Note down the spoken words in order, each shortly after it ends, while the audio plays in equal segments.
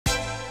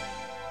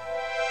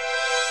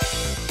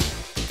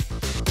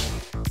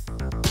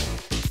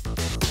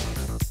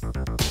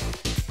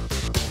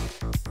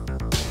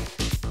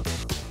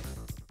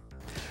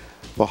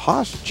The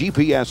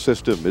HaasGPS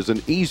system is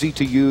an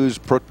easy-to-use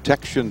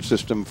protection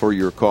system for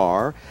your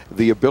car.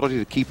 The ability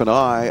to keep an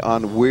eye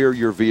on where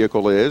your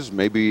vehicle is.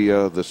 Maybe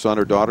the son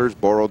or daughters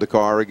borrowed the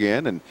car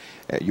again, and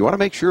you want to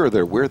make sure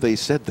they're where they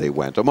said they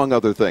went, among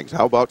other things.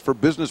 How about for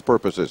business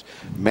purposes?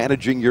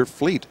 Managing your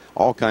fleet.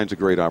 All kinds of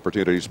great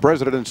opportunities.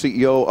 President and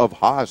CEO of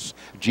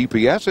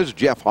HaasGPS is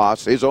Jeff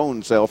Haas, his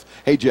own self.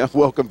 Hey, Jeff,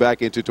 welcome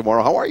back into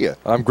Tomorrow. How are you?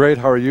 I'm great.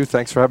 How are you?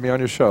 Thanks for having me on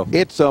your show.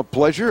 It's a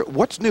pleasure.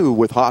 What's new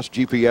with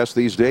HaasGPS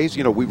these days?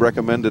 You know, we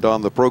recommend it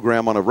on the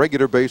program on a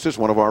regular basis.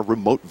 One of our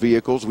remote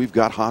vehicles, we've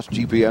got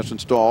HaasGPS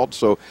installed,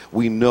 so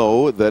we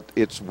know that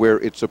it's where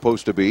it's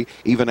supposed to be.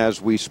 Even as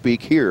we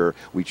speak here,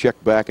 we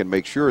check back and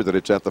make sure that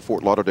it's at the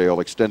Fort Lauderdale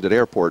Extended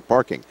Airport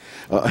parking,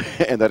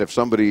 and that if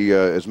somebody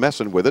is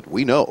messing with it,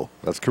 we know.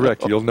 That's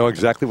correct. You'll know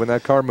exactly when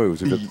that car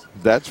moves.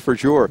 That's for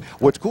sure.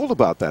 What's cool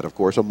about that, of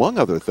course, among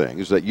other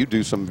things, is that you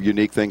do some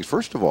unique things.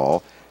 First of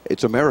all,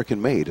 it's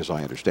American-made, as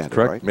I understand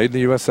Correct. it, right? Made in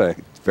the USA.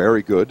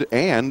 Very good.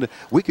 And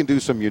we can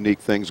do some unique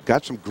things.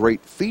 Got some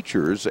great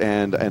features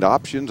and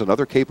options and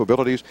other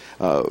capabilities.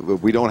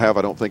 We don't have,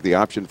 I don't think, the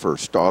option for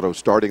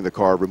starting the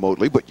car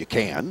remotely, but you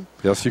can.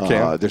 Yes, you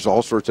can. There's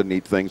all sorts of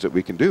neat things that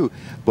we can do.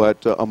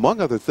 But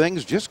among other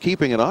things, just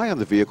keeping an eye on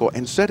the vehicle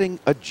and setting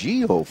a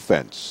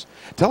geofence.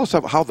 Tell us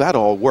how that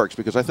all works,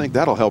 because I think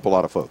that'll help a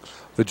lot of folks.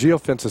 The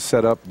geofence is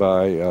set up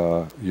by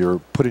your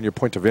putting your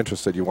point of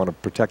interest that you want to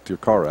protect your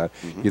car at,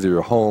 either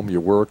your home, your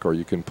work, or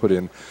you can put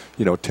in,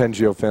 10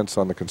 geofence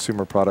on the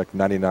consumer product,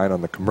 99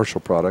 on the commercial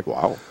product.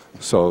 Wow.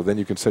 So then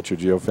you can set your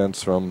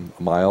geofence from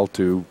a mile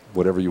to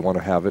whatever you want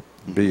to have it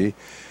be.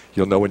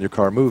 You'll know when your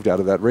car moved out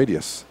of that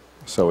radius.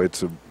 So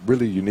it's a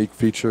really unique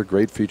feature,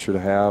 great feature to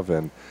have,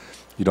 and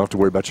you don't have to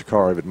worry about your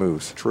car if it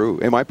moves. True.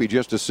 It might be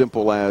just as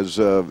simple as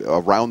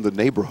around the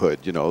neighborhood,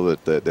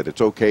 that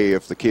it's okay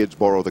if the kids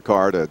borrow the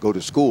car to go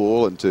to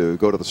school and to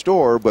go to the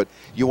store, but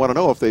you want to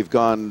know if they've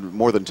gone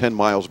more than 10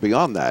 miles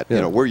beyond that.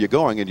 Yeah. Where are you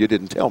going and you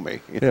didn't tell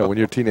me. When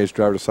your teenage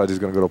driver decides he's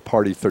going to go to a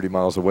party 30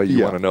 miles away,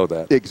 you want to know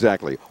that.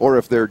 Exactly. Or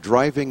if they're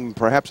driving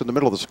perhaps in the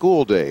middle of the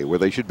school day where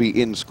they should be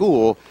in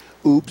school,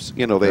 oops,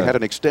 they had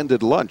an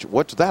extended lunch.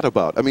 What's that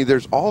about? I mean,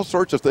 there's all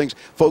sorts of things.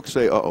 Folks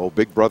say, uh-oh,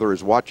 Big Brother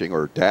is watching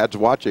or Dad's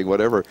watching,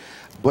 whatever.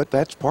 But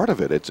that's part of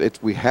it.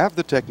 We have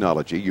the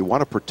technology. You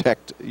want to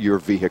protect your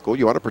vehicle.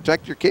 You want to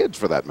protect your kids,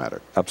 for that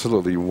matter.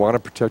 Absolutely. You want to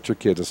protect your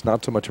kids. It's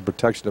not so much a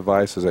protection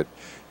device as that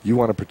you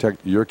want to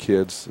protect your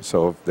kids.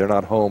 So if they're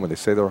not home and they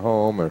say they're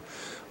home, or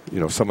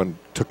someone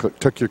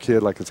took your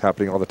kid, like it's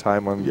happening all the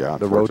time on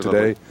the road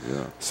today.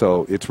 Yeah.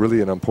 So it's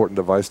really an important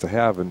device to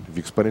have, and if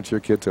you explain it to your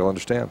kids, they'll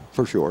understand.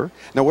 For sure.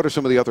 Now, what are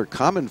some of the other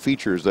common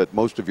features that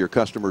most of your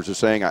customers are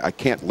saying, I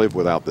can't live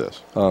without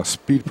this?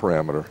 Speed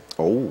parameter.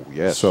 Oh,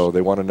 yes. So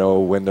they want to know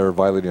when they're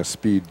violating a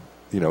speed,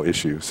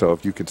 issue. So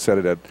if you can set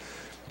it at,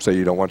 say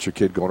you don't want your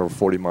kid going over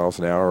 40 miles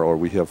an hour, or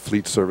we have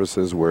fleet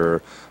services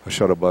where a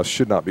shuttle bus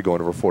should not be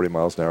going over 40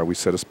 miles an hour, we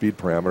set a speed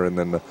parameter, and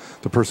then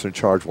the person in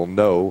charge will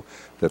know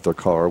that their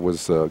car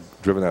was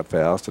driven that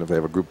fast, and if they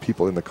have a group of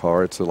people in the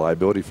car, it's a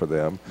liability for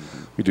them.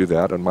 We do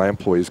that. On my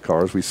employees'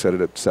 cars, we set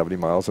it at 70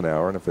 miles an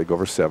hour, and if they go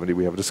over 70,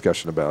 we have a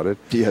discussion about it.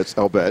 Yes,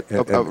 I'll bet.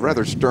 A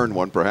rather stern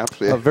one, perhaps.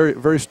 Yeah. A very,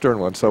 very stern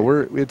one.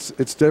 So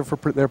it's there for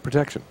their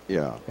protection.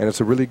 Yeah. And it's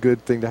a really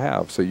good thing to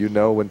have. So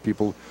when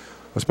people,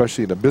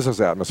 especially in a business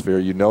atmosphere,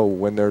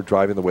 when they're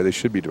driving the way they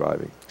should be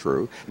driving.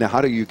 True. Now,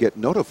 how do you get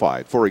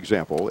notified, for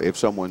example, if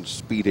someone's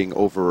speeding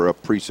over a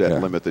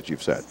preset limit that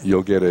you've set?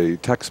 You'll get a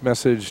text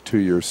message to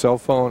your cell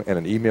phone and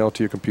an email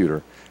to your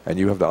computer. And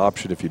you have the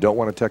option, if you don't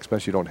want a text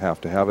message, you don't have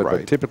to have it. Right.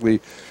 But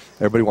typically,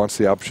 everybody wants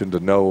the option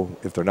to know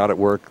if they're not at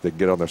work, they can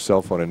get on their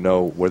cell phone and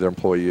know where their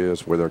employee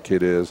is, where their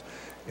kid is,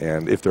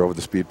 and if they're over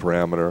the speed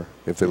parameter,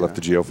 if they left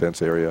the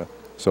geofence area.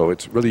 So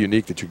it's really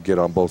unique that you can get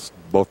on both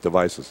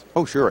devices.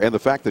 Oh, sure. And the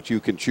fact that you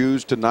can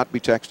choose to not be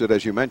texted,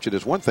 as you mentioned,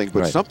 is one thing.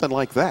 But something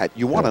like that,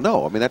 you want to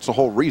know. I mean, that's the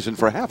whole reason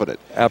for having it.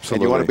 Absolutely.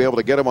 And you want to be able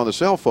to get them on the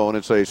cell phone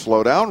and say,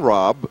 slow down,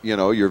 Rob.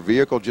 Your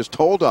vehicle just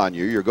told on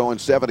you. You're going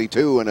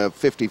 72 in a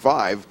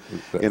 55.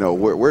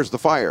 Where's the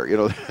fire?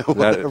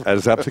 That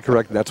is absolutely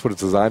correct. That's what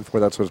it's designed for.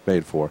 That's what it's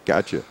made for.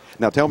 Gotcha.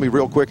 Now, tell me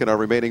real quick in our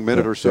remaining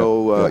minute or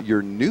so,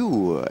 your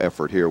new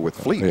effort here with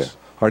fleets.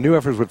 Our new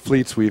efforts with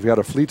fleets, we've got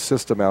a fleet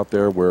system out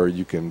there where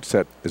you can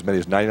set as many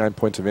as 99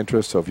 points of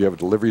interest. So if you have a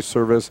delivery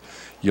service,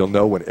 you'll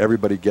know when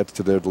everybody gets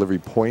to their delivery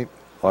point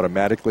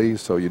automatically,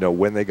 so you know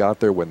when they got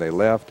there, when they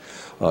left.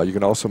 You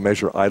can also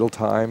measure idle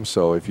time,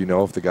 so if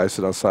the guy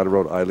sitting on the side of the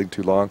road idling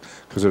too long,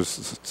 because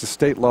there's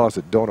state laws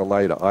that don't allow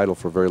you to idle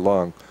for very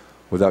long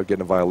without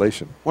getting a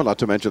violation. Well, not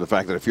to mention the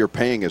fact that if you're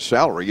paying his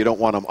salary, you don't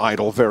want him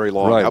idle very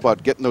long. Right. How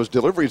about getting those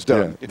deliveries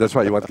done? Yeah, that's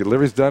right. You want the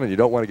deliveries done, and you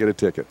don't want to get a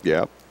ticket.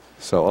 Yeah.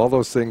 So all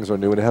those things are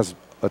new, and it has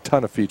a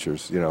ton of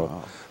features.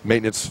 Wow.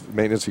 Maintenance.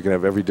 You can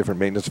have every different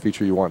maintenance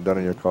feature you want done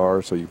in your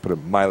car. So you put a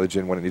mileage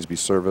in when it needs to be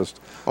serviced.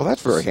 Oh,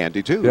 that's very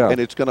handy too. Yeah.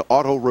 And it's going to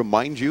auto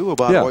remind you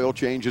about oil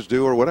changes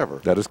due or whatever.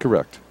 That is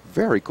correct.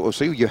 Very cool.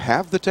 See, you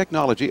have the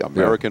technology.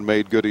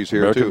 American-made goodies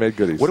here, American-made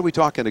goodies. What are we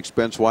talking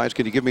expense-wise?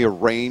 Can you give me a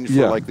range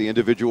for like the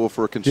individual,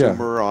 for a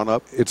consumer on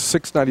up? It's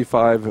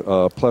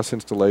 $695 plus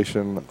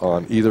installation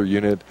on either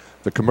unit.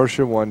 The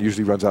commercial one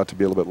usually runs out to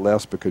be a little bit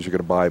less because you're going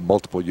to buy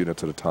multiple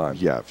units at a time.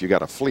 Yeah, if you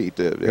got a fleet.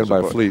 You're going to buy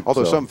a fleet.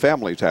 Although some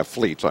families have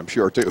fleets, I'm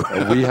sure, too.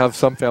 We have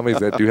some families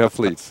that do have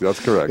fleets. That's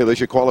correct. Yeah, they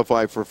should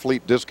qualify for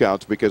fleet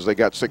discounts because they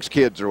got 6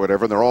 kids or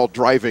whatever, and they're all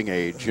driving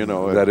age, you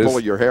know, and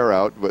pulling your hair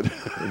out. But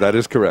that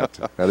is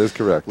correct. That is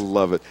correct.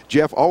 Love it.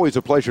 Jeff, always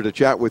a pleasure to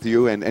chat with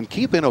you, and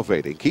keep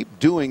innovating. Keep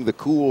doing the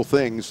cool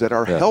things that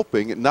are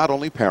helping not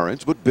only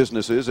parents, but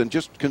businesses and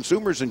just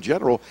consumers in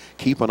general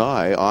keep an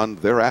eye on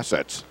their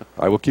assets.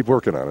 I will keep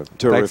working on it.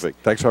 Terrific.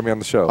 Thanks for having me on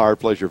the show. Our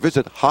pleasure.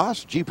 Visit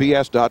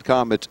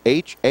HaasGPS.com. It's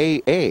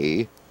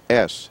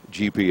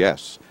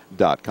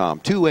HaasGPS.com.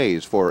 2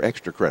 A's for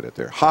extra credit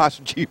there.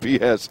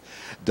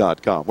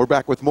 HaasGPS.com. We're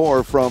back with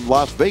more from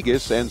Las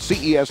Vegas and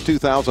CES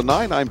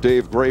 2009. I'm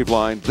Dave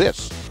Graveline.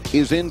 This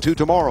is Into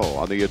Tomorrow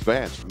on the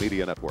Advanced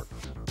Media Network.